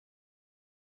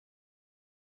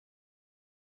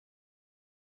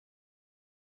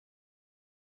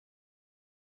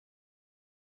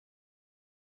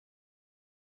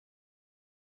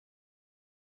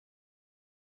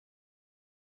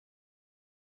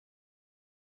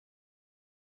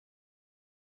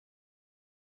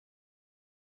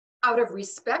Out of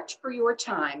respect for your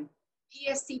time,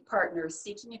 PSC Partners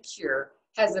Seeking a Cure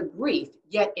has a brief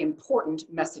yet important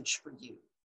message for you.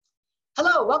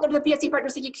 Hello, welcome to the PSC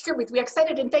Partners Seeking a Cure Week. We are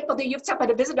excited and thankful that you've stopped by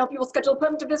to visit and help you will schedule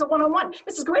appointment to visit one-on-one.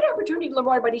 This is a great opportunity to learn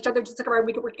more about each other, to discover how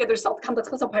we can work together to solve complex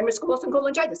primary schools and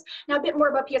cholangitis. Now, a bit more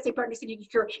about PSC Partners Seeking a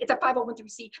Cure. It's a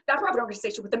 501(c) nonprofit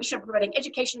organization with the mission of providing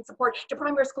education and support to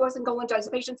primary schools and cholangitis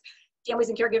patients, families,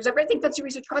 and caregivers of raising fancy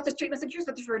research, causes, treatments, and cures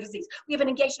for this rare disease. We have an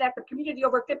engaged and active community,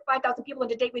 over 5,000 people,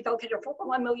 and to date we've allocated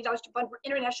 $4.1 million to fund for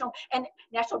international and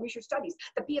national research studies.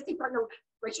 The PSC Partner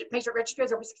patient registry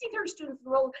has over 1,600 students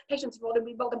enrolled, patients enrolled, and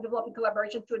we welcome developing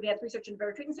collaborations to advance research and better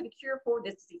treatments and a cure for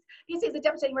this disease. PSC is a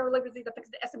devastating rare liver disease that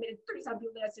affects an estimated 37 people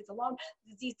in the United States alone.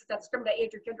 The disease does not discriminate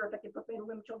age or gender, affecting both men,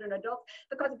 women, children, and adults.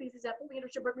 The cause of PSC is not fully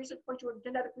understood, but research points to a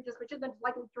genetic predisposition that is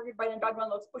likely triggered by an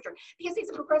environmental exposure. PSC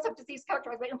is a progressive disease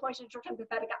characterized by inflammation and short-term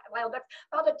hepatic bile ducts.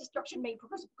 Bile duct destruction may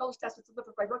progressive cholestasis, liver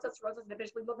fibrosis, cirrhosis, and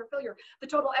eventually liver failure. The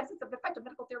total absence of effective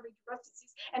medical therapy to address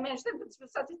disease and manage symptoms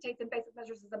necessitates invasive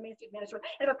measures as a mainstay management.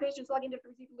 And if a patient's lucky enough to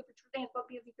receive liver transplant,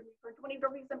 PSC can refer 20 to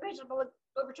reason patients with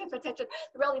liver transplantation.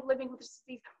 The reality of living with this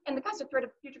disease and the constant threat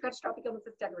of future catastrophic illness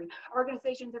is staggering. Our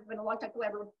organizations have been a long-time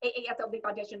collaborator with AASLD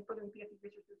Foundation, furthering PSC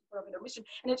research to support their mission.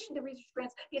 In addition to research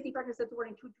grants, PSC Partners has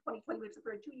awarded in 2020 we've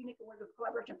supported 2 unique awards with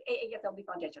collaboration with AASLD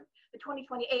Foundation. The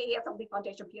 2020 AASLD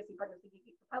Foundation PSC Partners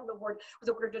Pilot Award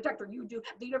was awarded to Dr. Yu Du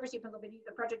of the University of Pennsylvania.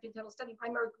 The project entitled Studying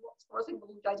Primary Sclerosing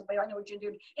Cholangitis by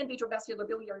Engineered in vitro vascular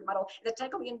biliary model is a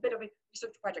technically innovative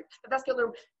research project. The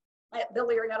vascular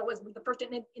biliary model was the first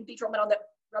in vitro model that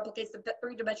replicates the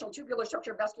three-dimensional tubular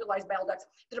structure of vascularized bile ducts.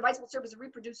 The device will serve as a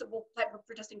reproducible platform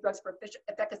for testing drugs for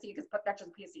efficacy against infections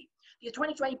of PSC. The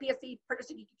 2020 PSC Partners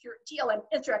Seeking a Cure TLM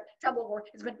Interact Travel Award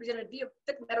has been presented via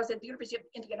Thick Meadows at the University of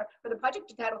Indiana for the project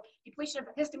entitled Depletion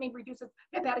of Histamine Reduces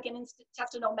Hepatic and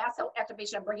Intestinal Mast Cell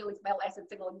Activation and Regulates Bile Acid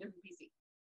Signaling in PSC.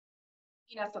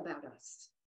 Enough about us.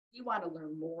 We want to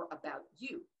learn more about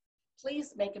you.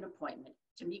 Please make an appointment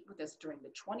to meet with us during the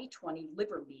 2020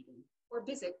 Liver Meeting or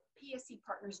visit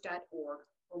pscpartners.org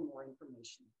for more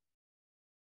information.